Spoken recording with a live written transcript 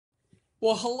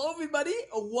Well, hello everybody.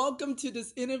 Welcome to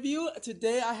this interview.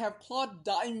 Today I have Claude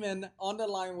Diamond on the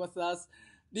line with us,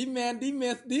 the man, the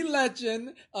myth, the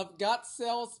legend of God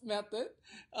Sales Method.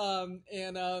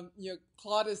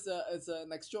 Claude is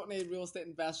an extraordinary real estate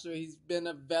investor. He's been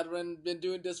a veteran, been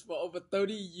doing this for over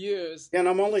 30 years. And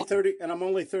I'm only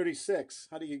 36.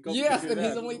 How do you go Yes, figure and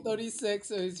he's that? only 36,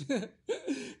 so he's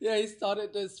yeah, he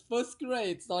started this first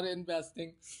grade, started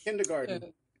investing.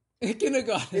 Kindergarten. In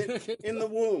kindergarten. In the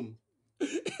womb.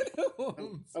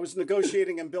 I was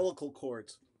negotiating umbilical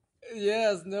cords.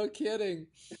 Yes, no kidding.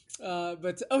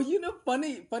 But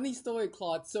funny story,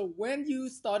 Claude. So when you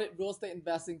started real estate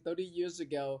investing 30 years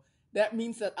ago, that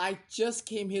means that I just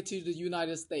came here to the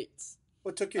United States.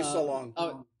 What took you so Uh,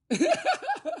 long?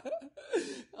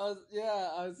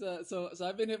 I, so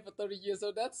I've been here for 30 years.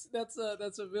 So that's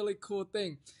a really cool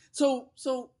thing.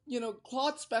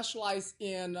 Claude specialized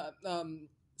in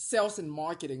sales and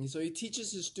marketing. So he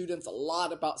teaches his students a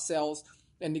lot about sales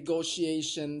and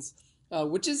negotiations,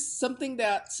 which is something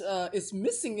that is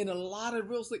missing in a lot of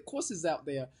real estate courses out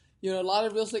there. A lot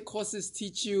of real estate courses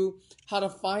teach you how to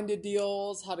find the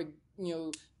deals, how to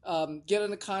get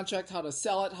in a contract, how to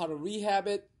sell it, how to rehab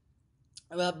it.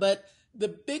 But the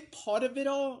big part of it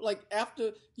all, like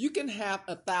after you can have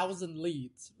 1,000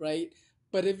 leads, right?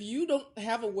 But if you don't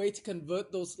have a way to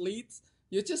convert those leads,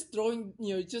 you're just throwing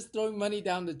money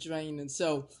down the drain. And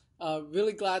so,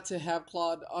 really glad to have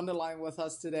Claude on the line with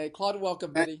us today. Claude,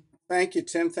 welcome, Thank buddy. thank you,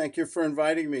 Tim. Thank you for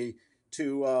inviting me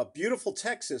to beautiful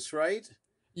Texas, right?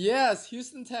 Yes,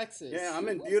 Houston, Yeah, Texas. I'm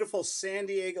in beautiful San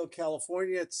Diego,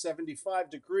 California. It's 75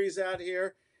 degrees out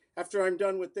here. After I'm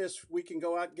done with this, we can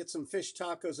go out and get some fish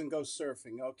tacos and go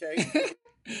surfing, okay?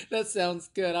 That sounds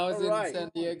good. I All was in right.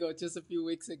 San Diego just a few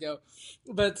weeks ago,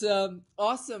 but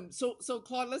awesome. So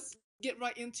Claude, let's get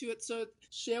right into it. So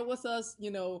share with us,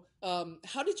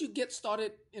 how did you get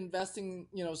started investing,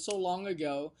 so long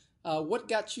ago? What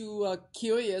got you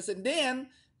curious, and then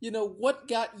what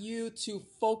got you to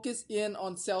focus in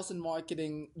on sales and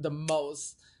marketing the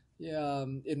most,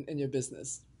 in your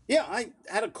business? Yeah, I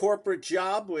had a corporate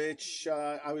job, which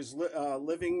I was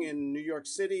living in New York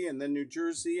City and then New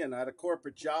Jersey, and I had a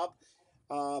corporate job,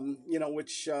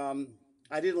 which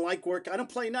I didn't like work. I don't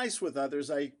play nice with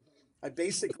others. I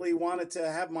basically wanted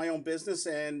to have my own business,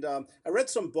 and I read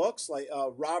some books like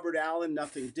Robert Allen,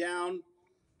 Nothing Down.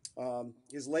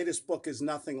 His latest book is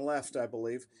Nothing Left, I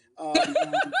believe. Um,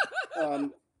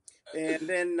 um, and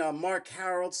then Mark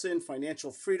Harrelson,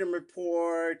 Financial Freedom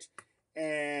Report,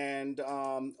 and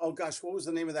oh gosh, what was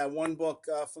the name of that one book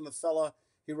from the fella?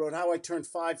 He wrote How I Turned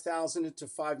 5,000 into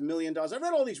 $5 million. I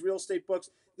read all these real estate books.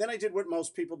 Then I did what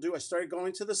most people do. I started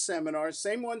going to the seminars,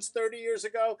 same ones 30 years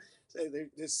ago,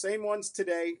 the same ones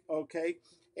today. Okay.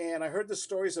 And I heard the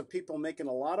stories of people making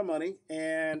a lot of money,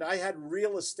 and I had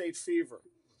real estate fever.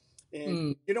 And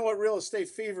Mm. you know what real estate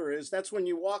fever is? That's when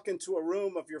you walk into a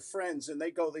room of your friends and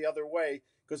they go the other way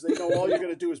because they know all you're going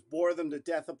to do is bore them to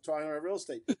death up talking about real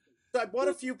estate. So I bought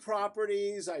a few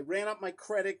properties. I ran up my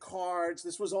credit cards.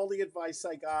 This was all the advice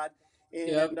I got.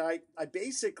 Yep. And I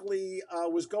basically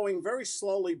was going very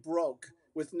slowly broke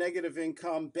with negative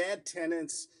income, bad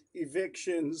tenants,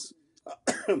 evictions,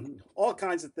 all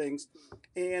kinds of things.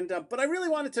 And but I really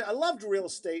wanted to. I loved real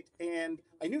estate, and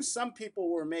I knew some people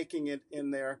were making it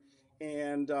in there,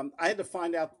 and I had to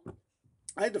find out.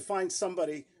 I had to find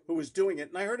somebody who was doing it,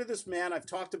 and I heard of this man. I've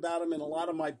talked about him in a lot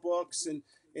of my books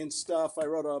and stuff. I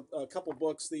wrote a couple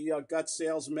books, the Gut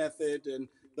Sales Method and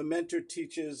The Mentor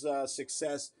Teaches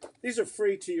Success. These are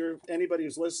free to your anybody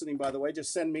who's listening. By the way,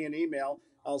 just send me an email.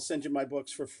 I'll send you my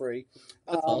books for free.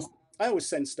 That's Um, awesome. I always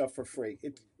send stuff for free.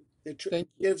 It Thank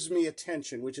you. gives me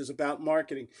attention, which is about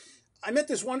marketing. I met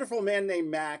this wonderful man named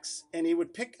Max, and he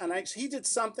would pick, and he did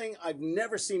something I've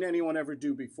never seen anyone ever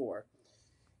do before.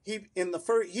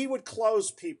 He would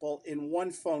close people in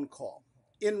one phone call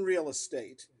in real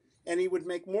estate, and he would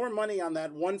make more money on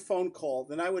that one phone call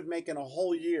than I would make in a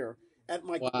whole year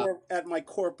Wow. at my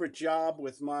corporate job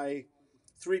with my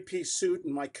three-piece suit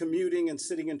and my commuting and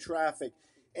sitting in traffic.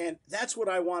 And that's what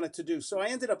I wanted to do. So I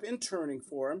ended up interning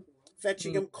for him,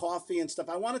 fetching Mm. him coffee and stuff.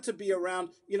 I wanted to be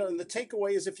around, and the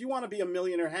takeaway is if you want to be a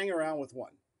millionaire, hang around with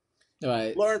one.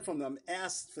 Right. Learn from them,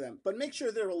 ask them, but make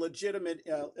sure they're a legitimate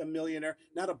a millionaire,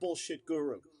 not a bullshit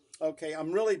guru. Okay,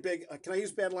 I'm really big. Can I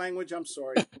use bad language? I'm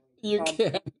sorry. You Um,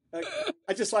 can. I,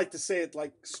 I just like to say it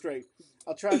like straight.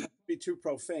 I'll try not to be too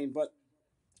profane, but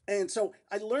and so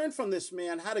I learned from this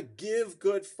man how to give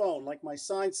good phone, like my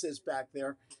sign says back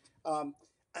there. Um,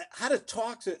 how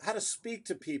to how to speak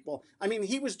to people. I mean,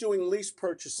 he was doing lease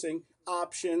purchasing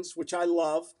options, which I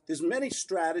love. There's many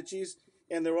strategies,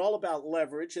 and they're all about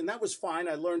leverage, and that was fine.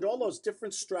 I learned all those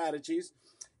different strategies,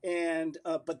 and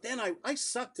but then I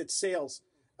sucked at sales.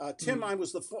 Tim,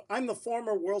 Mm. I'm the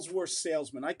former world's worst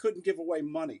salesman. I couldn't give away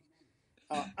money.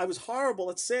 I was horrible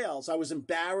at sales. I was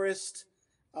embarrassed.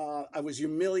 I was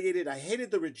humiliated. I hated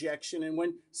the rejection. And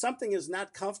when something is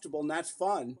not comfortable, not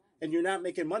fun, and you're not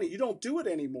making money, you don't do it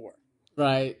anymore.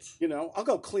 Right. I'll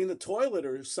go clean the toilet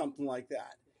or something like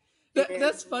that. And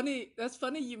That's funny. That's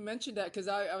funny you mentioned that because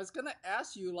I was gonna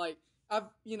ask you like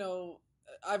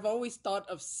I've always thought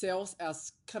of sales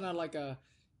as kind of like an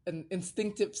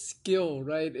instinctive skill,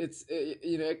 right?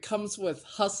 It comes with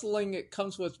hustling, it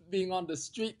comes with being on the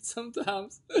street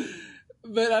sometimes.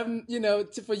 But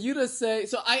for you to say,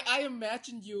 so I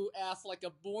imagine you as like a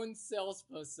born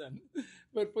salesperson,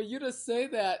 but for you to say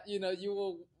that, you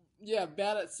were, yeah,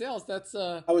 bad at sales.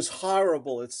 I was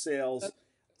horrible at sales. That,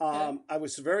 okay. I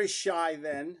was very shy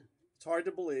then. It's hard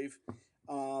to believe.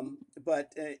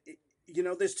 But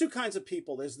there's two kinds of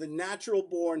people. There's the natural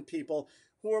born people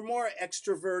who are more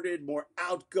extroverted, more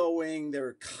outgoing,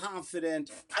 they're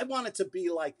confident. I wanted to be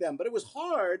like them, but it was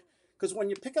hard because when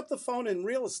you pick up the phone in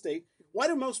real estate, why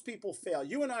do most people fail?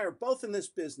 You and I are both in this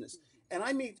business, and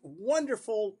I meet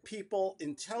wonderful people,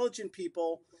 intelligent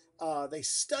people. They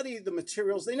study the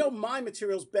materials. They know my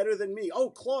materials better than me.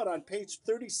 Oh, Claude, on page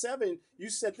 37, you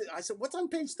said that. I said, what's on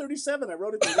page 37? I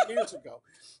wrote it years ago.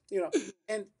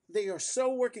 And they are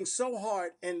working so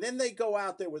hard. And then they go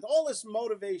out there with all this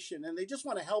motivation and they just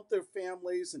want to help their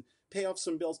families and pay off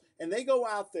some bills. And they go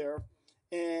out there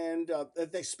and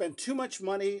they spend too much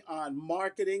money on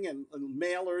marketing and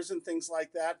mailers and things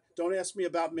like that. Don't ask me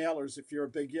about mailers if you're a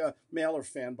big mailer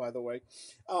fan, by the way.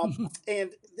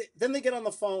 And then they get on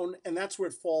the phone, and that's where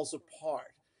it falls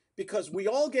apart because we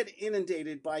all get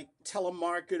inundated by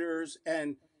telemarketers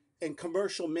and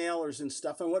commercial mailers and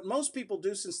stuff. And what most people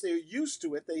do, since they're used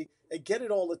to it, they get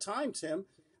it all the time, Tim.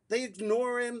 They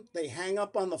ignore him. They hang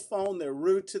up on the phone. They're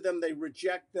rude to them. They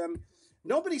reject them.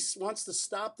 Nobody wants to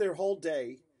stop their whole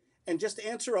day and just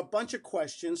answer a bunch of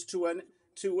questions to a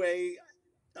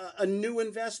new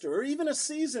investor or even a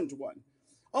seasoned one.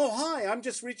 Oh, hi, I'm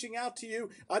just reaching out to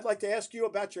you. I'd like to ask you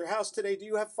about your house today. Do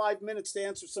you have 5 minutes to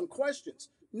answer some questions?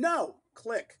 No,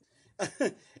 click.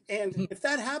 And if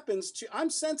that happens,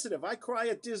 I'm sensitive. I cry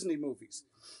at Disney movies.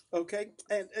 Okay.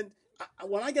 And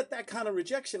when I get that kind of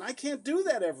rejection, I can't do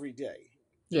that every day.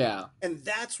 Yeah. And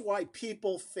that's why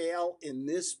people fail in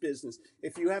this business.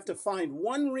 If you have to find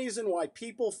one reason why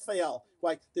people fail,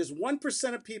 like there's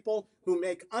 1% of people who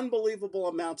make unbelievable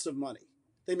amounts of money.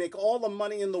 They make all the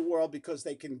money in the world because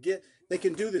they can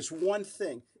do this one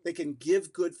thing. They can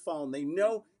give good phone.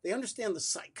 They understand the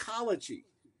psychology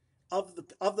of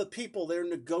the people they're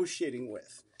negotiating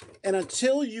with. And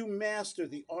until you master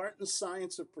the art and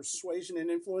science of persuasion and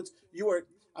influence, you're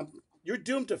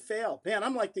doomed to fail. Man,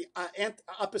 I'm like the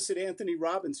opposite Anthony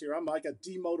Robbins here. I'm like a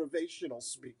demotivational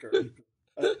speaker.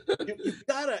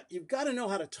 You've gotta know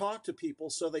how to talk to people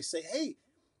so they say, hey,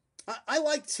 I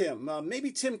like Tim.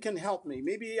 Maybe Tim can help me.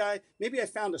 Maybe I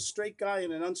found a straight guy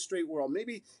in an unstraight world.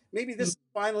 Maybe this is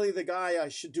finally the guy I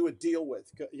should do a deal with.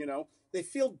 They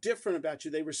feel different about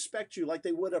you. They respect you like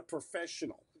they would a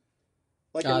professional.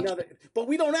 Gotcha. But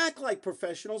we don't act like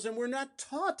professionals, and we're not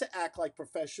taught to act like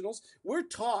professionals. We're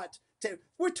taught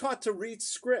to read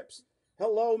scripts.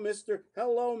 Hello, Mr.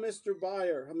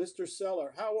 Buyer, Mr.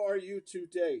 Seller. How are you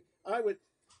today?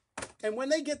 And when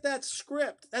they get that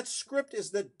script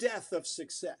is the death of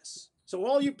success. So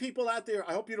all you people out there,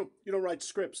 I hope you don't write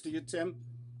scripts, do you, Tim?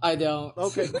 I don't.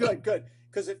 Okay, good.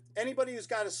 Because if anybody who's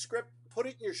got a script, put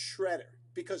it in your shredder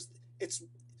because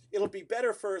it'll be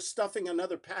better for stuffing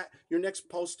your next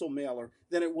postal mailer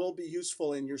than it will be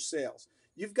useful in your sales.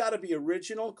 You've got to be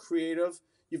original, creative.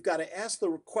 You've got to ask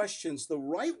the questions the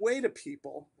right way to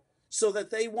people so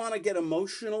that they want to get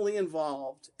emotionally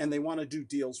involved and they want to do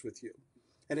deals with you.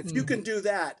 And if you can do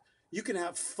that, you can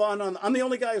have fun. I'm the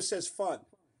only guy who says fun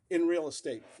in real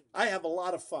estate. I have a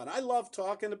lot of fun. I love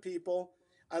talking to people.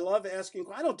 I love asking.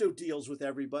 I don't do deals with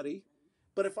everybody.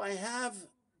 But if I have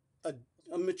a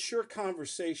mature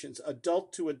conversations,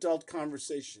 adult to adult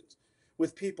conversations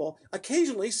with people,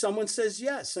 occasionally someone says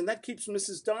yes. And that keeps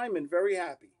Mrs. Diamond very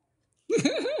happy.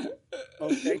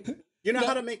 Okay.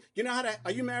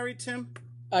 Are you married, Tim?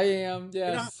 I am,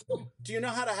 yes. Do you know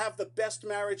how to have the best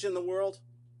marriage in the world?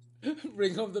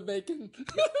 Bring home the bacon.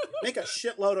 Make a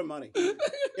shitload of money.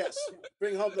 Yes.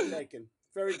 Bring home the bacon.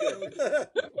 Very good.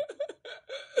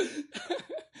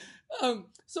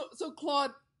 So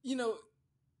Claude, you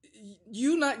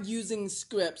not using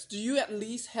scripts, do you at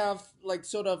least have like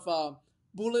sort of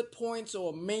bullet points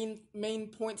or main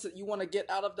points that you want to get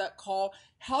out of that call.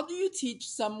 How do you teach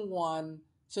someone?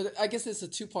 So I guess it's a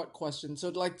two-part question. So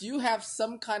like, do you have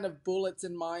some kind of bullets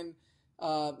in mind,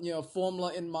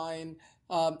 formula in mind?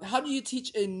 How do you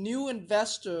teach a new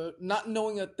investor not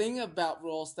knowing a thing about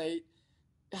real estate?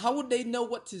 How would they know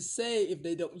what to say if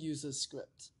they don't use a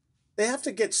script? They have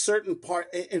to get certain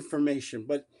information,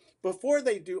 but before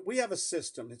they do, we have a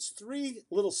system. It's three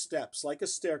little steps, like a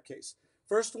staircase.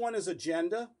 First one is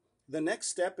agenda. The next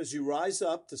step, as you rise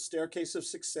up the staircase of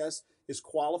success, is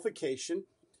qualification.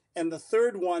 And the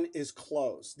third one is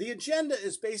close. The agenda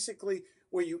is basically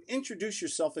where you introduce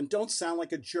yourself and don't sound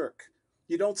like a jerk.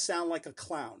 You don't sound like a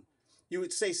clown. You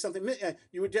would say something,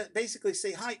 you would basically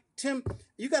say, hi, Tim,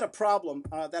 you got a problem.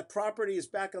 That property is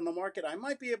back on the market. I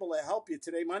might be able to help you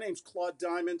today. My name's Claude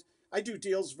Diamond. I do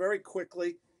deals very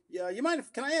quickly. Yeah, you mind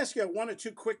can I ask you one or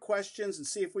two quick questions and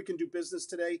see if we can do business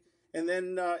today? And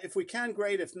then if we can,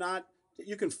 great. If not,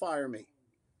 you can fire me.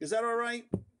 Is that all right?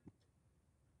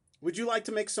 Would you like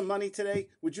to make some money today?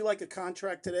 Would you like a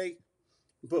contract today?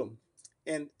 Boom.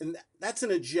 And that's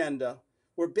an agenda.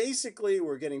 We're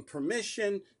getting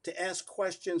permission to ask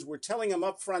questions. We're telling them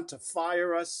up front to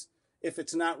fire us if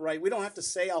it's not right. We don't have to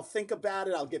say, I'll think about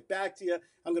it. I'll get back to you.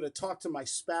 I'm going to talk to my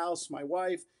spouse, my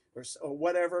wife, or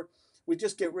whatever. We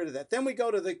just get rid of that. Then we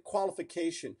go to the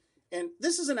qualification. And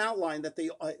this is an outline that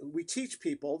we teach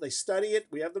people. They study it.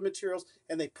 We have the materials,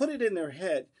 and they put it in their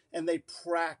head, and they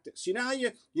practice. You know how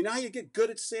you get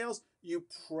good at sales? You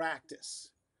practice.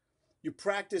 You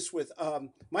practice with,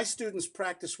 my students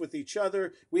practice with each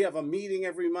other. We have a meeting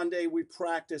every Monday. We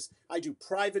practice. I do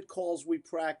private calls. We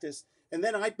practice. And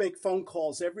then I make phone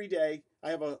calls every day.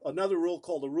 I have another rule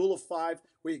called the rule of 5,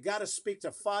 where you got to speak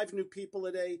to 5 new people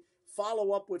a day,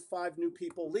 follow up with 5 new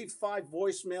people, leave 5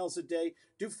 voicemails a day,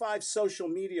 do 5 social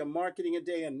media marketing a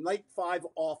day, and make 5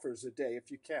 offers a day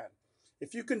if you can.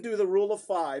 If you can do the rule of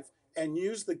 5 and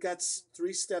use the GUTS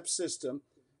 3-step system,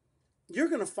 you're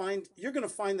going to find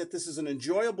that this is an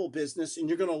enjoyable business, and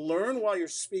you're going to learn while you're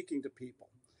speaking to people.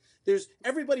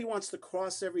 Everybody wants to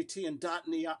cross every T and dot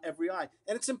every I,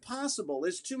 and it's impossible.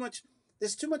 There's too much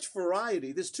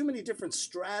variety. There's too many different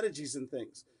strategies and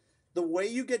things. The way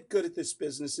you get good at this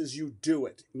business is you do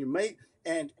it.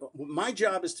 And my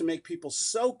job is to make people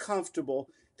so comfortable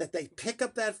that they pick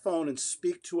up that phone and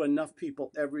speak to enough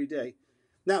people every day.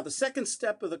 Now, the second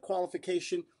step of the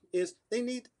qualification is they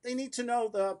need to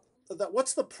know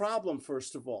what's the problem,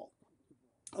 first of all.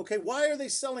 Okay, why are they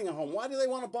selling a home? Why do they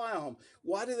want to buy a home?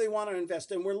 Why do they want to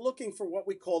invest? And we're looking for what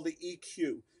we call the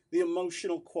EQ, the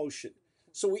emotional quotient.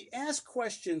 So we ask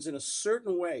questions in a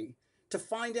certain way to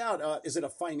find out, is it a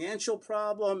financial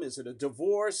problem? Is it a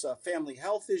divorce, a family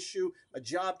health issue, a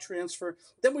job transfer?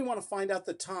 Then we want to find out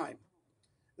the time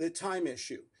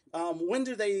issue. When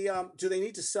do they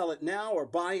need to sell it now, or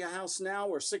buy a house now,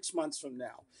 or 6 months from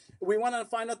now? We want to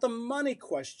find out the money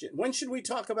question. When should we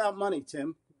talk about money,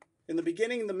 Tim? In the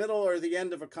beginning, the middle, or the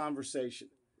end of a conversation?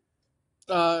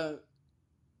 I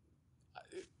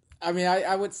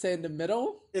would say in the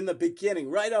middle. In the beginning,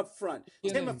 right up front.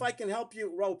 Beginning. Tim, if I can help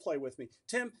you, role play with me.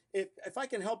 Tim, if I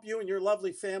can help you and your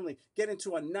lovely family get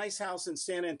into a nice house in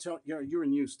San Antonio, you're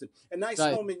in Houston, a nice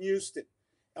home in Houston,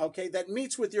 okay, that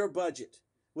meets with your budget,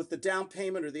 with the down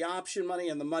payment or the option money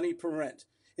and the money per rent.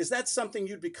 Is that something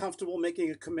you'd be comfortable making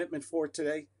a commitment for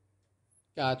today?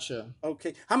 Gotcha.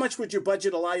 Okay. How much would your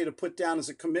budget allow you to put down as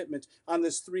a commitment on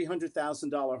this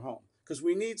 $300,000 home? Because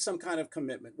we need some kind of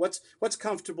commitment. What's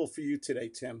comfortable for you today,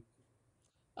 Tim?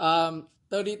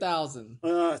 30,000.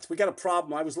 We got a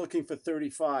problem. I was looking for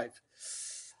 35.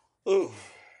 Ooh.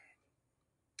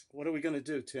 What are we going to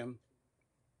do, Tim?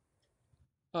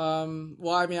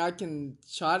 I can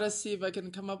try to see if I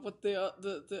can come up with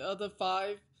the other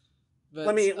 5. But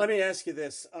let me ask you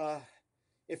this: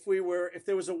 if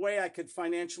there was a way I could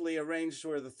financially arrange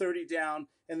for the 30 down,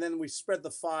 and then we spread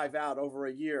the 5 out over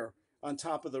a year on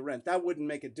top of the rent, that wouldn't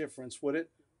make a difference, would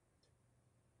it?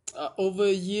 Over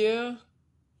a year.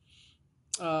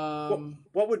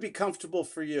 What would be comfortable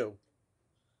for you?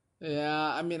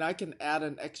 Yeah, I can add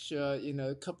an extra,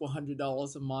 a couple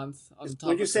 $100 a month on top.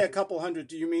 When you say a couple hundred,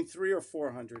 do you mean 300 or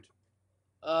 400?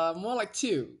 More like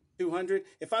 200.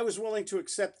 If I was willing to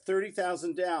accept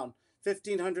 30,000 down,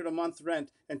 1,500 a month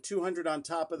rent, and 200 on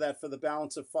top of that for the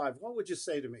balance of 5, what would you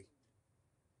say to me?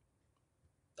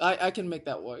 I can make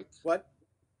that work. What?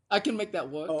 I can make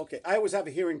that work. Oh, okay. I always have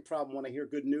a hearing problem when I hear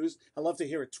good news. I love to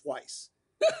hear it twice.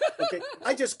 Okay.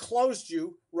 I just closed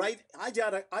you, right? I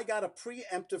got a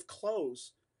preemptive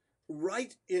close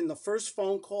right in the first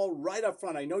phone call, right up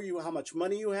front. I know how much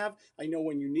money you have. I know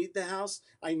when you need the house.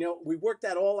 I know we worked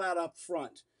that all out up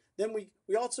front. Then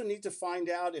we also need to find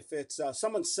out if it's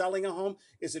someone selling a home.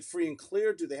 Is it free and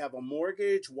clear? Do they have a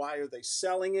mortgage? Why are they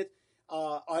selling it?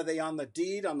 Are they on the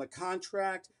deed, on the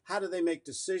contract? How do they make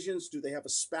decisions? Do they have a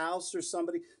spouse or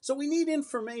somebody? So we need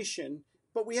information,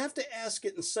 but we have to ask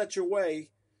it in such a way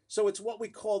so it's what we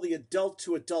call the adult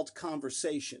to adult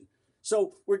conversation.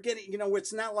 So we're getting,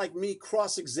 it's not like me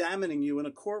cross examining you in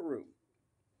a courtroom.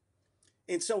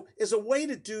 And so, is a way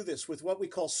to do this with what we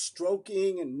call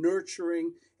stroking and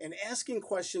nurturing and asking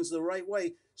questions the right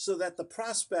way so that the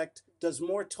prospect does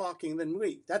more talking than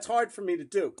we. That's hard for me to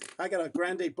do. I got a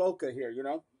grande boca here, you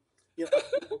know.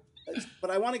 But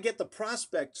I want to get the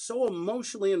prospect so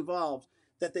emotionally involved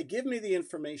that they give me the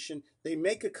information, they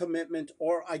make a commitment,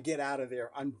 or I get out of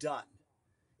there. I'm done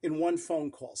in one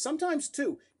phone call, sometimes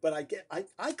two. But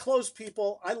I close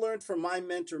people. I learned from my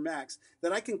mentor Max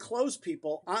that I can close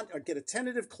people on or get a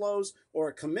tentative close or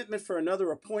a commitment for another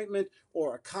appointment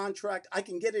or a contract. I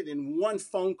can get it in one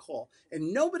phone call,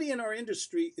 and nobody in our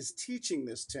industry is teaching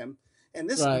this, Tim. And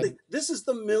Right. this is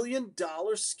the $1 million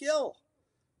skill.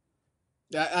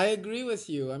 I agree with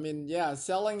you. I mean, yeah,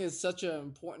 selling is such an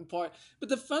important part. But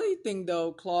the funny thing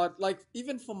though, Claude, like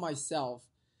even for myself,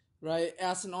 right,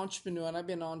 as an entrepreneur, and I've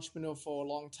been an entrepreneur for a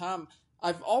long time,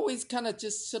 I've always kind of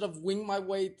just sort of winged my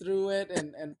way through it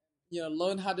and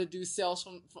learn how to do sales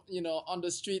from on the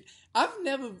street. I've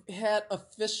never had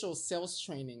official sales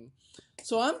training.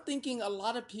 So I'm thinking a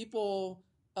lot of people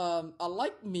are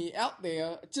like me out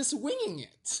there just winging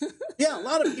it. Yeah, a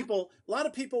lot of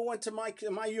people went to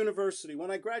my university.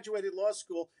 When I graduated law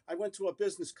school, I went to a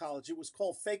business college. It was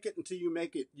called Fake It Until You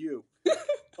Make It You.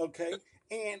 Okay?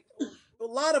 And a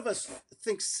lot of us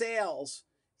think sales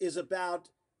is about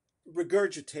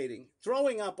regurgitating,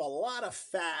 throwing up a lot of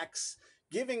facts,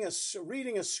 reading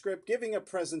a script, giving a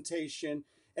presentation.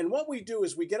 And what we do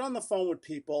is we get on the phone with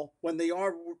people when they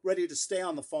are ready to stay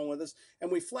on the phone with us,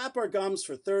 and we flap our gums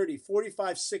for 30,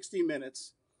 45, 60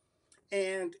 minutes.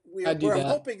 And I do we're that.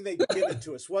 hoping they give it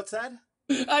to us. What's that?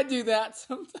 I do that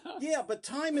sometimes. Yeah, but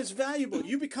time is valuable.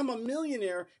 You become a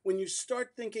millionaire when you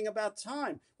start thinking about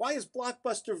time. Why is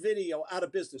Blockbuster Video out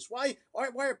of business? Why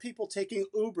are people taking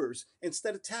Ubers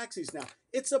instead of taxis now?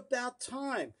 It's about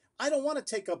time. I don't want to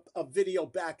take a video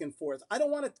back and forth. I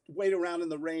don't want to wait around in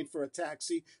the rain for a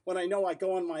taxi when I know I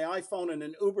go on my iPhone and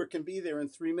an Uber can be there in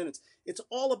 3 minutes. It's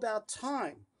all about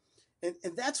time. And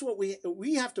that's what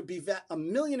we have to be.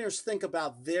 Millionaires think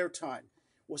about their time.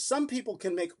 Well, some people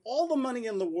can make all the money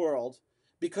in the world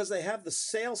because they have the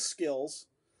sales skills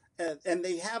and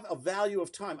they have a value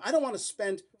of time. I don't want to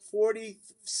spend 40,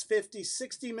 50,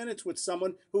 60 minutes with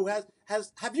someone who have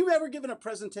you ever given a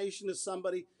presentation to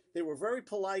somebody? They were very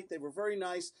polite, they were very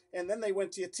nice, and then they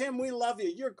went to you, Tim, we love you,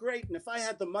 you're great, and if I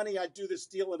had the money, I'd do this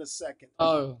deal in a second.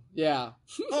 Oh, yeah.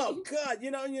 Oh, God,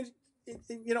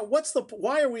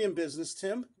 why are we in business,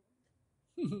 Tim?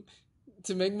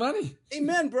 To make money.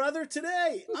 Amen, brother.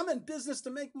 Today, I'm in business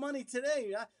to make money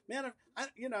today. Man,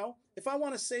 if I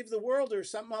want to save the world or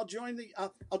something, I'll join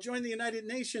the United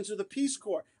Nations or the Peace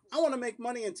Corps. I want to make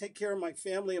money and take care of my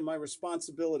family and my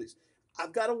responsibilities.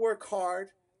 I've got to work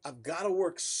hard. I've got to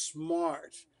work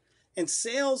smart. And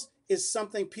sales is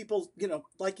something people,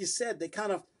 like you said, they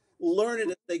kind of learn it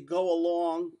as they go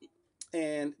along.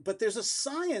 But there's a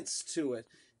science to it.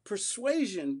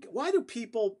 Persuasion. Why do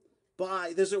people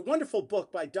there's a wonderful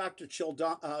book by Dr.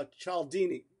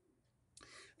 Cialdini,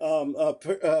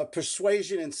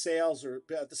 Persuasion in Sales, or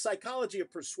The Psychology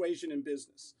of Persuasion in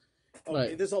Business. Okay,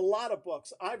 Right. there's a lot of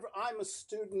books. I'm a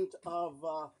student of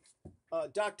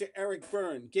Dr. Eric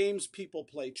Byrne, Games People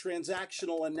Play,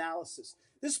 Transactional Analysis.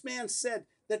 This man said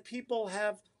that people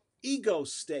have ego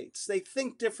states. They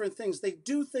think different things. They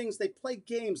do things. They play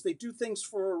games. They do things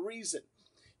for a reason.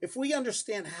 If we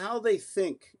understand how they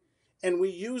think, and we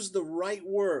use the right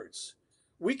words,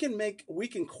 we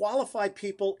can qualify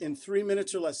people in 3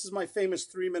 minutes or less. This is my famous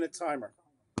 3 minute timer.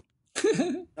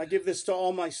 I give this to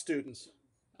all my students.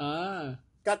 Ah.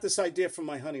 Got this idea from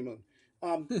my honeymoon.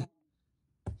 I'll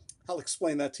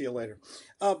explain that to you later.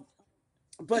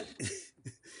 But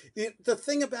the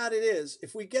thing about it is,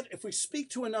 if we speak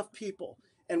to enough people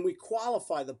and we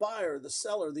qualify the buyer, the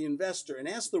seller, the investor, and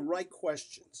ask the right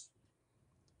questions,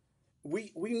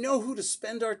 we know who to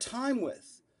spend our time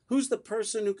with. Who's the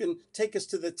person who can take us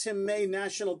to the Tim May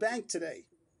National Bank today?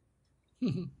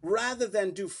 Rather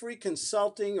than do free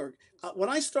consulting or when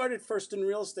I started first in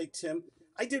real estate, Tim,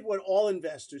 I did what all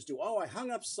investors do. Oh, I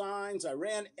hung up signs, I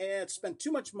ran ads, spent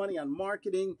too much money on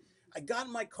marketing. I got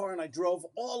in my car and I drove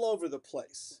all over the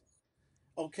place.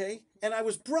 Okay? And I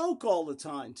was broke all the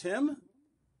time, Tim.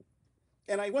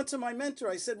 And I went to my mentor.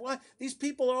 I said, "Why? These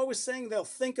people are always saying they'll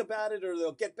think about it or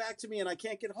they'll get back to me, and I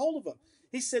can't get hold of them."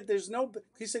 He said, "There's no."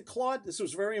 He said, "Claude, this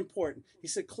was very important." He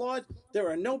said, "Claude, there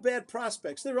are no bad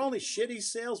prospects. There are only shitty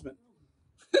salesmen."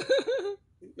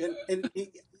 And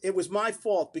it was my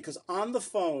fault because on the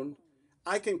phone,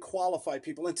 I can qualify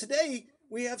people. And today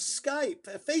we have Skype,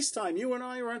 FaceTime. You and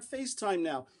I are on FaceTime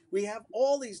now. We have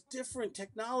all these different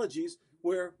technologies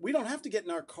where we don't have to get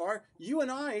in our car. You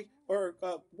and I are,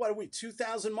 what are we,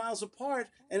 2,000 miles apart,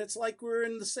 and it's like we're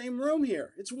in the same room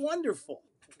here. It's wonderful.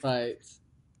 Right.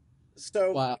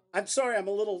 So Wow. I'm sorry, I'm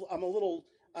a little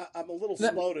No,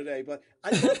 slow today, but I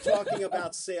love talking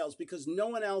about sales because no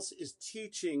one else is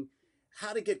teaching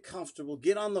how to get comfortable,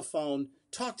 get on the phone,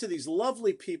 talk to these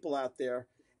lovely people out there,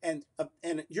 and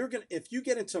you're gonna if you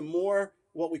get into more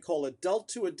what we call adult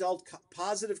to adult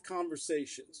positive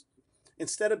conversations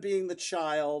instead of being the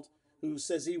child who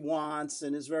says he wants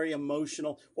and is very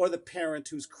emotional or the parent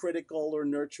who's critical or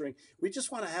nurturing. We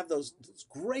just want to have those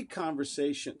great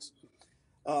conversations,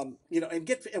 and we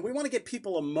want to get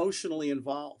people emotionally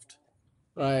involved.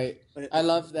 right. Uh, I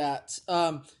love that.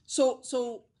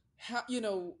 So how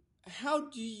how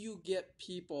do you get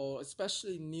people,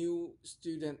 especially new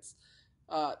students,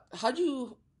 how do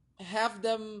you have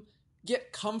them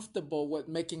get comfortable with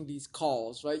making these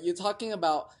calls, right? You're talking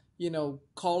about,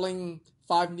 calling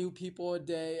five new people a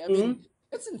day. I mean, mhm.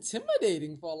 it's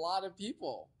intimidating for a lot of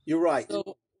people. You're right.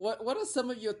 So what are some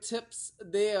of your tips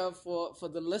there for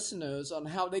the listeners on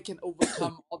how they can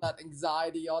overcome all that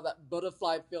anxiety, all that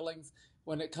butterfly feelings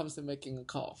when it comes to making a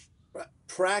call?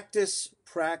 Practice,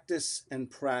 practice, and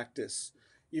practice.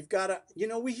 You've got to,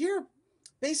 we hear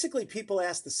basically people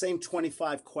ask the same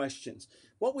 25 questions.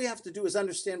 What we have to do is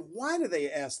understand why do they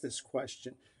ask this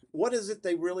question? What is it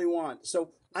they really want?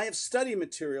 So I have study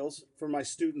materials for my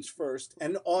students first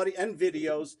and audio and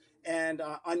videos and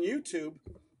on YouTube,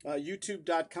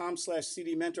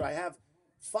 youtube.com/CD Mentor. I have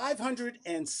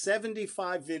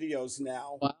 575 videos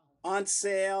now Wow. on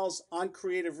sales, on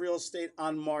creative real estate,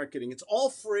 on marketing. It's all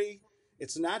free.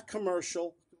 It's not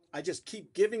commercial. I just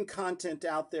keep giving content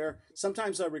out there.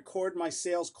 Sometimes I record my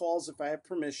sales calls if I have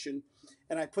permission,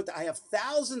 and I have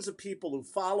thousands of people who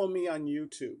follow me on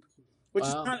YouTube,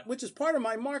 Wow. which is part of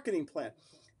my marketing plan.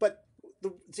 But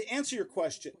to answer your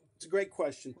question, it's a great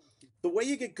question. The way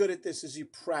you get good at this is you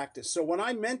practice. So when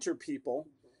I mentor people,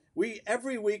 we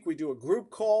every week we do a group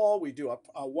call, we do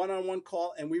a one-on-one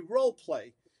call, and we role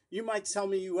play. You might tell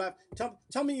me you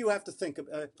have to think of.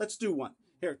 Let's do one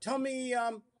here. Tell me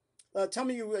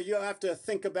you have to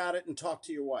think about it and talk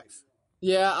to your wife.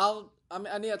 Yeah,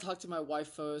 I need to talk to my wife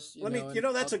first, and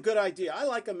That's a good idea. I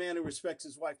like a man who respects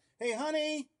his wife. Hey,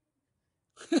 honey,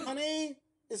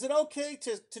 is it okay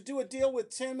to do a deal with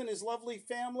Tim and his lovely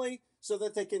family so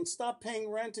that they can stop paying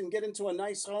rent and get into a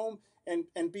nice home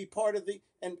and be part of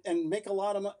and make a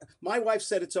lot of money? My wife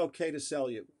said it's okay to sell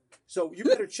you. So you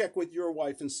better check with your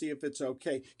wife and see if it's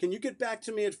okay. Can you get back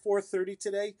to me at 4:30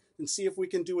 today and see if we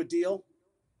can do a deal?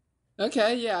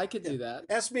 Okay, yeah, I could Yeah. do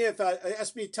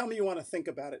that. Tell me you want to think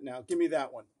about it now. Give me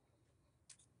that one.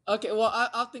 Okay, well,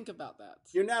 I'll think about that.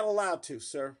 You're not allowed to,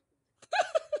 sir.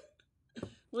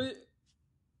 What,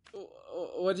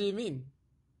 what do you mean?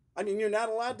 I mean, you're not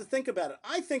allowed to think about it.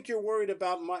 I think you're worried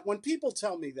about when people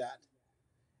tell me that.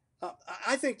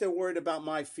 I think they're worried about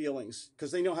my feelings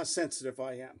because they know how sensitive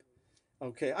I am.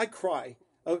 Okay, I cry.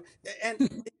 Oh, and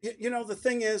the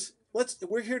thing is,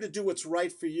 we're here to do what's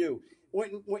right for you.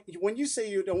 When you say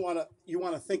you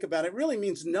want to think about it, it really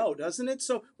means no, doesn't it?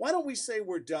 So why don't we say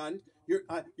we're done?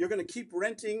 You're going to keep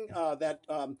renting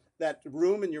that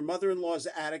room in your mother-in-law's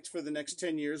attic for the next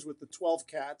 10 years with the 12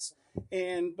 cats,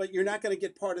 but you're not going to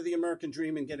get part of the American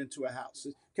dream and get into a house.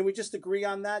 Can we just agree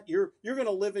on that? You're going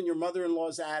to live in your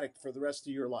mother-in-law's attic for the rest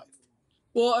of your life.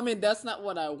 Well, I mean, that's not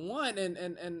what I want,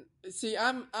 and see,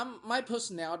 my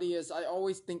personality is I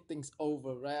always think things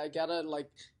over, right? I gotta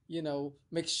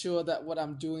make sure that what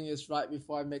I'm doing is right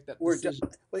before I make that We're done. decision.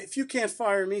 Well, if you can't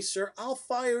fire me, sir, I'll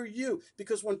fire you.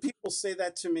 Because when people say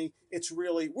that to me, it's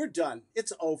really, we're done.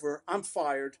 It's over. I'm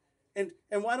fired. And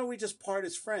why don't we just part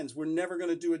as friends? We're never going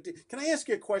to do it. Can I ask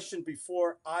you a question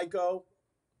before I go?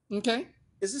 Okay.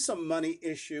 Is this a money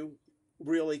issue,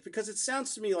 really? Because it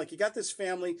sounds to me like you got this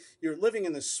family, you're living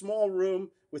in this small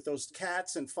room with those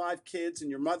cats and five kids, and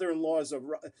your mother-in-law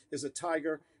is a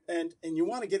tiger, and you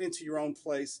want to get into your own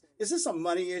place. Is this a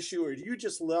money issue, or do you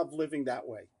just love living that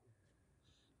way?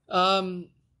 Um,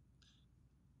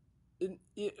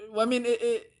 well, I mean,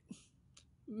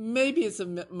 maybe it's a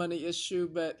money issue,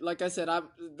 but like I said,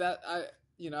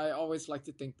 I always like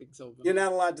to think things over. You're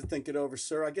not allowed to think it over,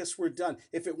 sir. I guess we're done.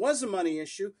 If it was a money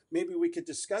issue, maybe we could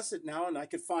discuss it now and I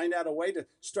could find out a way to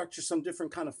structure some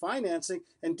different kind of financing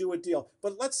and do a deal.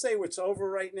 But let's say it's over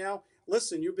right now.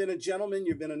 Listen, you've been a gentleman.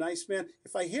 You've been a nice man.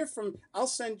 If I hear from, I'm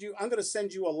going to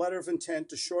send you a letter of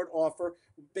intent, a short offer,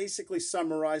 basically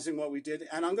summarizing what we did.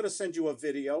 And I'm going to send you a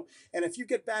video. And if you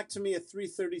get back to me at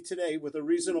 3:30 today with a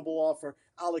reasonable offer,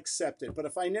 I'll accept it. But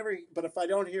if I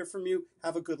don't hear from you,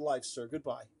 have a good life, sir.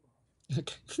 Goodbye.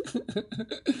 Okay.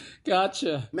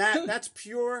 Gotcha. Matt, that's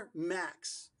pure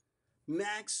Max.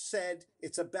 Max said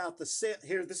it's about the sale.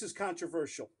 Here, this is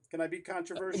controversial. Can I be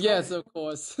controversial? Yes, of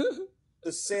course.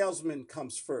 The salesman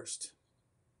comes first.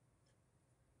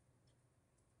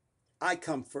 I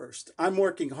come first. I'm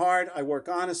working hard. I work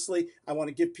honestly. I want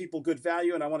to give people good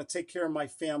value and I want to take care of my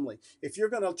family. If you're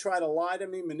going to try to lie to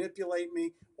me, manipulate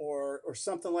me, or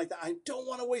something like that, I don't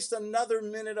want to waste another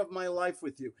minute of my life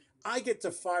with you. I get to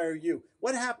fire you.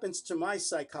 What happens to my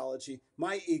psychology,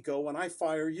 my ego, when I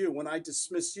fire you, when I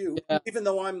dismiss you, Yeah. even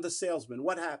though I'm the salesman?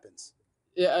 What happens?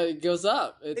 Yeah, it goes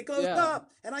up. It goes up,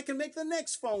 and I can make the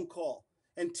next phone call.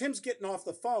 And Tim's getting off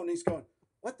the phone. And he's going,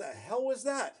 "What the hell was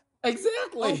that?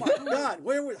 Exactly. Oh my God,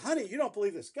 honey, you don't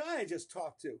believe this guy I just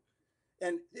talked to."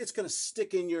 And it's going to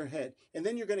stick in your head. And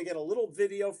then you're going to get a little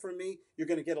video from me. You're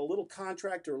going to get a little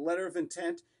contract or letter of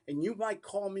intent, and you might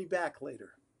call me back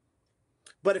later.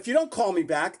 But if you don't call me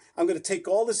back, I'm going to take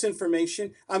all this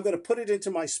information. I'm going to put it into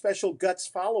my special guts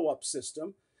follow-up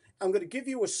system. I'm going to give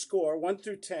you a score, 1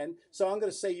 through 10. So I'm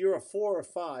going to say you're a 4 or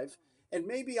 5. And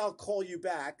maybe I'll call you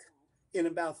back in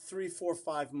about 3, 4,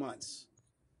 5 months.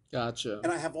 Gotcha.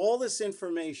 And I have all this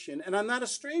information, and I'm not a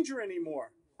stranger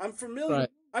anymore. I'm familiar.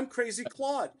 Right. I'm Crazy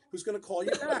Claude, who's going to call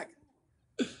you back.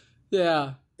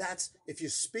 Yeah. That's, if you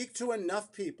speak to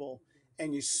enough people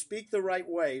and you speak the right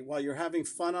way while you're having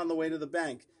fun on the way to the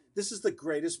bank, this is the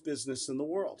greatest business in the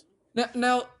world.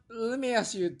 Now let me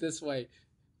ask you this way.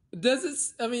 Does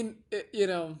this, I'm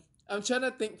trying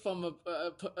to think from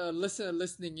a listener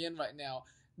listening in right now.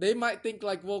 They might think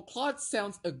like, well, Claude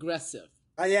sounds aggressive.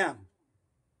 I am.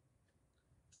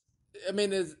 I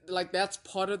mean, is like that's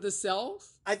part of the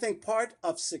sales? I think part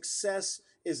of success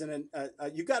is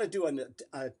you got to do a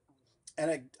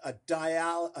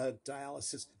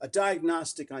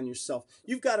diagnostic on yourself.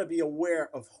 You've got to be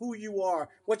aware of who you are,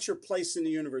 what's your place in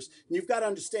the universe, and you've got to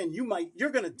understand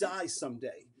you're going to die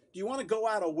someday. Do you want to go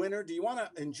out a winner? Do you want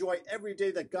to enjoy every day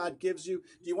that God gives you?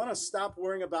 Do you want to stop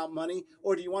worrying about money?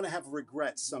 Or do you want to have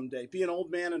regrets someday? Be an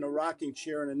old man in a rocking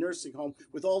chair in a nursing home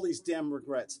with all these damn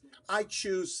regrets. I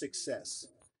choose success.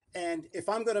 And if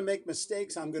I'm going to make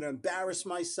mistakes, I'm going to embarrass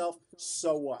myself.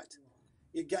 So what?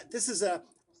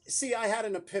 I had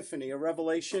an epiphany, a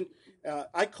revelation.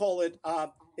 I call it,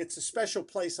 it's a special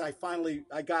place I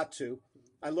got to.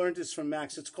 I learned this from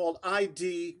Max. It's called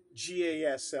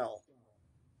IDGASL.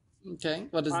 Okay,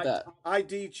 what is that?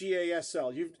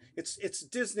 IDGASL. It's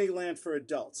Disneyland for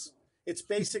adults. It's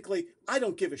basically, I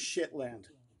don't give a shit land.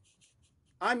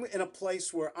 I'm in a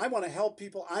place where I want to help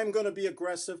people. I'm going to be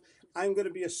aggressive. I'm going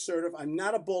to be assertive. I'm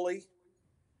not a bully.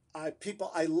 I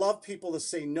love people to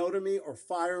say no to me or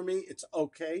fire me. It's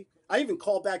okay. I even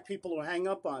call back people who hang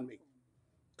up on me.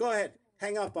 Go ahead,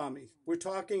 hang up on me. We're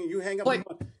talking, you hang up on me.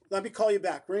 Let me call you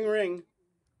back. Ring, ring.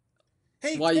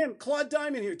 Hey, Tim, Claude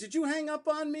Diamond here. Did you hang up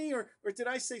on me or did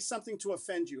I say something to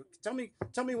offend you? Tell me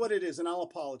what it is and I'll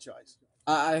apologize.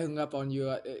 I hung up on you.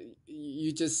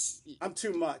 I'm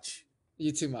too much.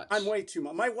 You're too much. I'm way too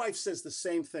much. My wife says the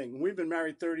same thing. We've been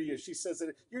married 30 years. She says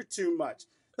that you're too much.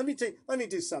 Let me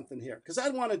do something here because I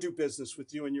want to do business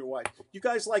with you and your wife. You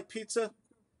guys like pizza?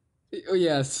 Oh,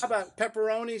 yes. How about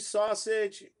pepperoni,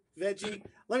 sausage, veggie?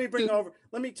 Let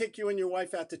me take you and your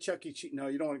wife out to Chuck E. Cheese. No,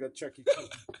 you don't want to go to Chuck E. Cheese.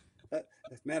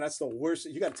 Man, that's the worst.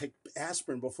 You got to take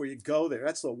aspirin before you go there.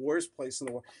 That's the worst place in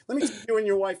the world. Let me take you and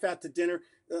your wife out to dinner,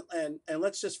 and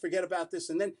let's just forget about this.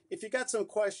 And then if you got some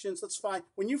questions, let's find.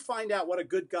 When you find out what a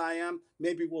good guy I am,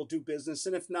 maybe we'll do business.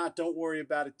 And if not, don't worry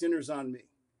about it. Dinner's on me.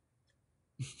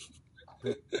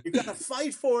 You got to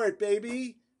fight for it,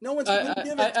 baby. No one's going to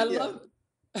give it to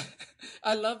you.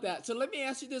 I love that. So let me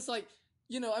ask you this: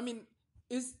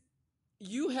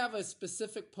 you have a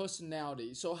specific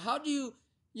personality. So how do you?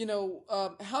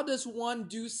 How does one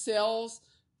do sales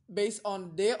based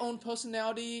on their own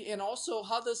personality, and also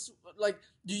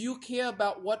do you care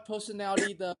about what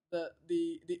personality the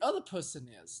other person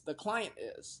is, the client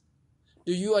is?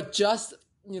 Do you adjust,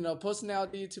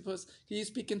 personality to person? Can you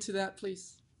speak into that,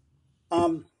 please?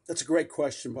 That's a great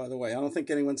question, by the way. I don't think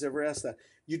anyone's ever asked that.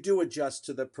 You do adjust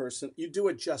to the person. You do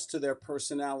adjust to their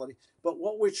personality. But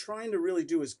what we're trying to really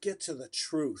do is get to the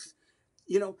truth.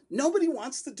 nobody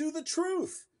wants to do the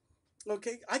truth.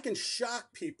 Okay, I can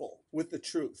shock people with the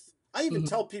truth. I even Mhm.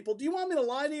 tell people, "Do you want me to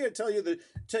lie to you or tell you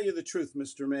the truth,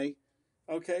 Mr. May?"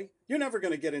 Okay, you're never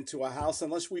going to get into a house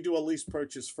unless we do a lease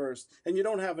purchase first, and you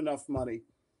don't have enough money.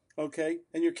 Okay,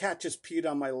 and your cat just peed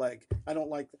on my leg. I don't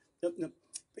like that. No.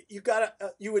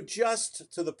 But you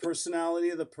adjust to the personality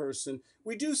of the person.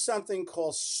 We do something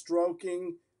called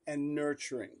stroking and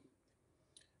nurturing.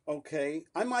 Okay,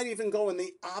 I might even go in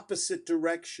the opposite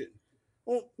direction.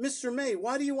 Well, Mr. May,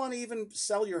 why do you want to even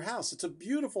sell your house? It's a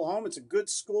beautiful home. It's a good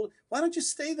school. Why don't you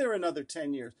stay there another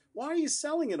 10 years? Why are you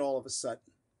selling it all of a sudden?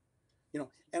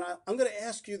 And I'm going to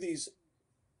ask you these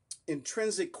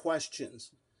intrinsic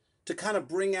questions to kind of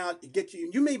bring out, get you.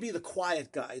 You may be the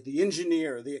quiet guy, the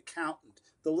engineer, the accountant,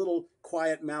 the little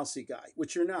quiet mousy guy,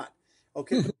 which you're not.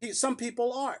 Okay, but some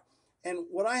people are. And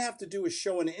what I have to do is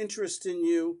show an interest in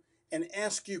you and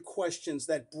ask you questions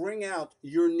that bring out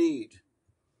your need.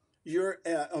 Here,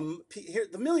 the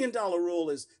 $1 million rule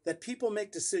is that people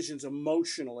make decisions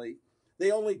emotionally. They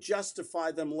only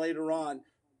justify them later on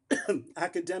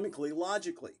academically,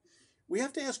 logically. We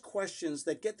have to ask questions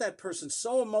that get that person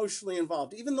so emotionally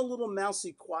involved, even the little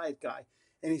mousy quiet guy.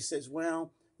 And he says,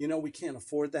 well, we can't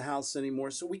afford the house anymore.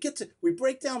 So we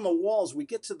break down the walls. We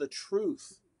get to the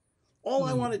truth. All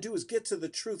I want to do is get to the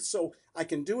truth so I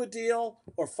can do a deal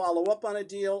or follow up on a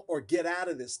deal or get out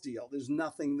of this deal. There's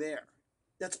nothing there.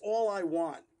 That's all I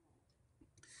want.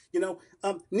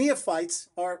 Neophytes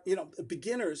are,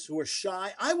 beginners who are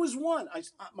shy. I was one.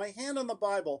 My hand on the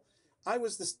Bible. I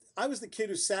was the kid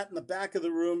who sat in the back of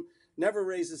the room, never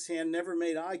raised his hand, never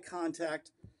made eye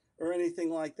contact or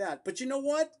anything like that. But you know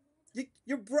what?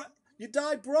 You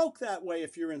die broke that way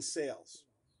if you're in sales,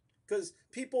 because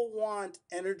people want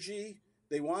energy,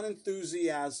 they want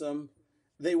enthusiasm,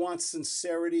 they want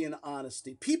sincerity and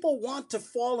honesty. People want to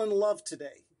fall in love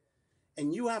today,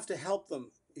 and you have to help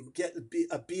them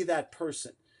be that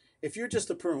person. If you're just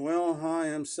a person, well, hi,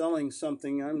 I'm selling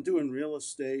something, I'm doing real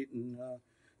estate, and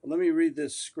let me read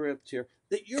this script here.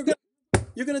 That you're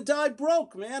gonna die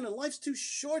broke, man, and life's too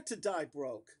short to die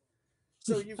broke.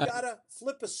 So you've got to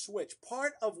flip a switch.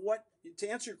 To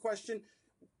answer your question,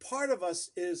 part of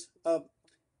us is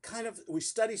we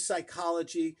study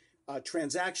psychology,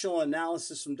 transactional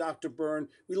analysis from Dr. Byrne.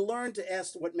 We learn to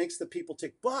ask what makes the people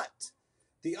tick, but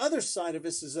the other side of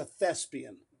us is a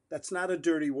thespian. That's not a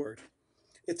dirty word.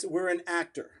 We're an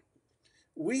actor.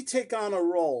 We take on a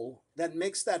role that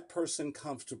makes that person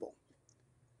comfortable.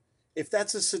 If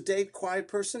that's a sedate, quiet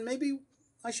person, maybe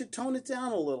I should tone it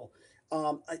down a little.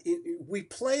 We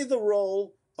play the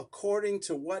role according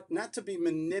to not to be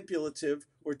manipulative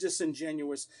or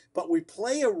disingenuous, but we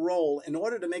play a role in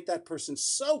order to make that person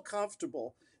so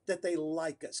comfortable that they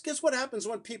like us. Guess what happens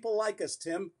when people like us,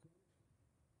 Tim?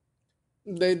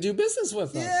 They do business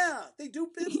with us. Yeah, they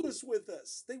do business with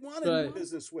us. They want to do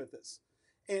business with us,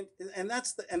 and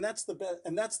that's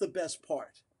the best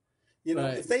part.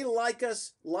 If they like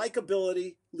us,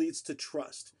 likability leads to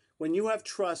trust. When you have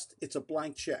trust, it's a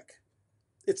blank check.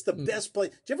 It's the best place.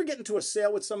 Do you ever get into a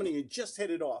sale with somebody and you just hit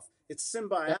it off? It's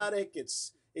symbiotic.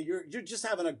 You're just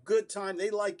having a good time. They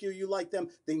like you, you like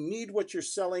them. They need what you're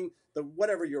selling.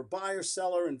 Whatever you're buyer,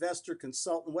 seller, investor,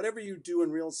 consultant, whatever you do in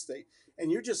real estate,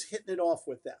 and you're just hitting it off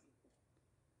with them.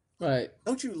 Right.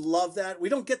 Don't you love that? We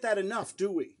don't get that enough,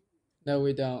 do we? No,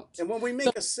 we don't. And when we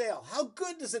make a sale, how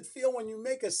good does it feel when you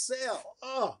make a sale?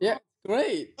 Oh, yeah,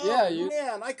 great.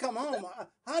 Man, I come home,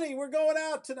 honey, we're going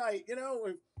out tonight.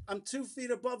 I'm 2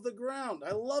 feet above the ground.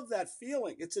 I love that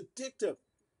feeling. It's addictive.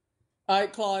 All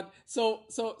right, Claude. So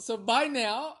by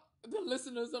now, the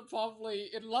listeners are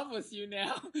probably in love with you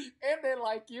now, and they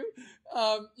like you.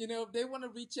 If they want to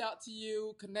reach out to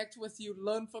you, connect with you,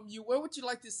 learn from you, where would you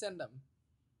like to send them?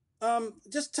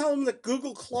 Just tell them that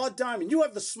Google Claude Diamond. You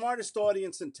have the smartest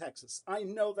audience in Texas. I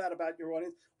know that about your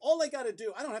audience. All they got to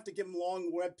do, I don't have to give them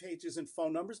long web pages and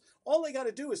phone numbers. All they got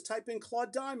to do is type in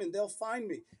Claude Diamond. They'll find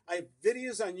me. I have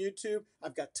videos on YouTube.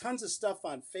 I've got tons of stuff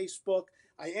on Facebook.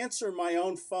 I answer my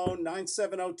own phone,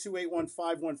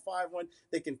 970-281-5151.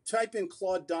 They can type in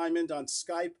Claude Diamond on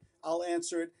Skype. I'll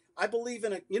answer it. I believe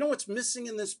in it. You know what's missing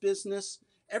in this business?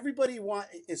 Everybody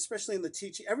especially in the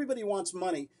teaching, everybody wants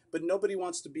money, but nobody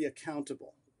wants to be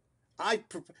accountable. I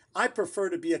prefer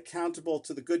to be accountable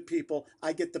to the good people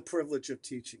I get the privilege of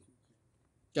teaching.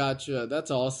 Gotcha.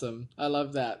 That's awesome. I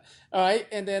love that. All right.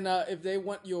 And then if they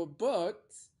want your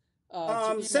books,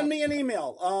 send me an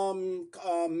email,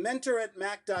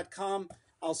 mentor@mac.com.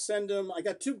 I'll send them. I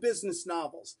got 2 business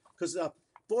novels because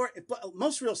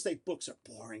most real estate books are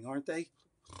boring, aren't they?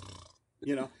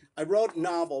 I wrote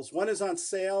novels. One is on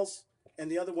sales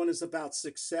and the other one is about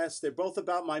success. They're both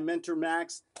about my mentor,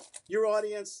 Max. Your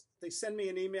audience, they send me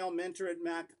an email,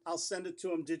 mentor@Mac. I'll send it to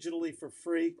them digitally for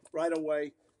free right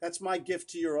away. That's my gift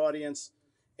to your audience.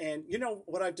 And you know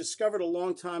what I've discovered a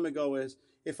long time ago is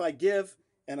if I give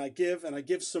and I give and I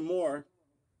give some more,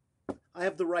 I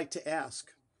have the right to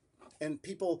ask. And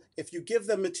people, if you give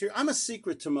them material, I'm a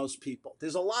secret to most people.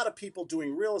 There's a lot of people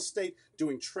doing real estate,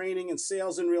 doing training and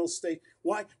sales in real estate.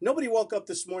 Why? Nobody woke up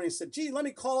this morning and said, gee, let me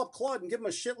call up Claude and give him a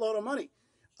shitload of money.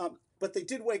 But they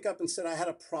did wake up and said, I had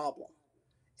a problem.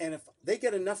 And if they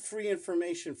get enough free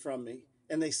information from me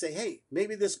and they say, hey,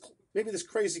 maybe this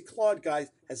crazy Claude guy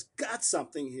has got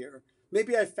something here.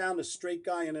 Maybe I found a straight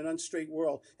guy in an unstraight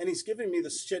world and he's giving me the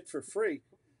shit for free.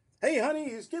 Hey, honey,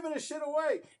 he's giving his shit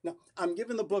away. No, I'm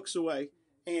giving the books away,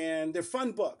 and they're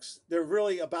fun books. They're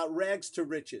really about rags to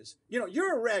riches. You know,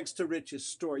 you're a rags to riches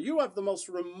story. You have the most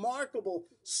remarkable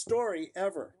story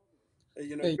ever.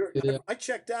 You know, Thank you. Yeah. I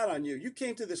checked out on you. You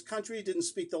came to this country, didn't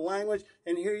speak the language,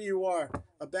 and here you are,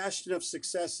 a bastion of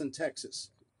success in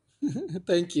Texas.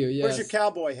 Thank you. Yes. Where's your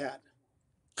cowboy hat?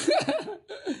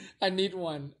 I need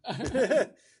one.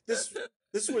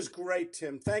 This was great,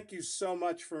 Tim. Thank you so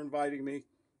much for inviting me.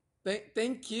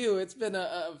 Thank you. It's been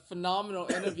a phenomenal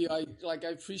interview. I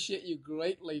appreciate you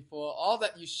greatly for all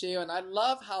that you share, and I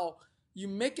love how you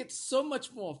make it so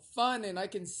much more fun. And I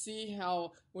can see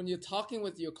how when you're talking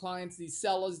with your clients, these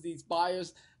sellers, these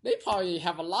buyers, they probably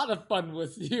have a lot of fun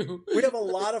with you. We have a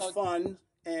lot of fun,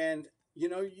 and you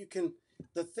know,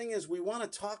 the thing is, we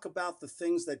want to talk about the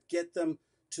things that get them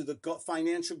to the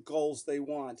financial goals they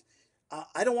want.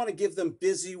 I don't want to give them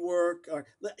busy work, or,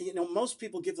 you know, most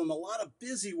people give them a lot of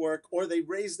busy work or they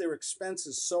raise their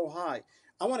expenses so high.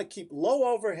 I want to keep low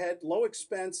overhead, low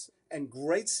expense, and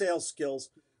great sales skills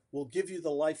will give you the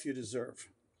life you deserve.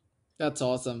 That's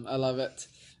awesome. I love it.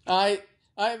 All right,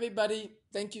 everybody.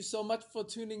 Thank you so much for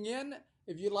tuning in.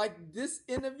 If you like this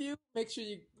interview, make sure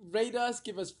you rate us,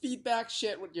 give us feedback,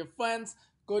 share it with your friends.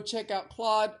 Go check out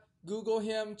Claude, Google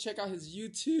him, check out his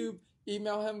YouTube,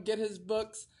 email him, get his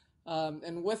books.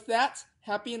 And with that,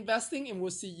 happy investing, and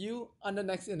we'll see you on the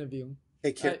next interview.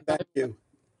 Take care. Thank you.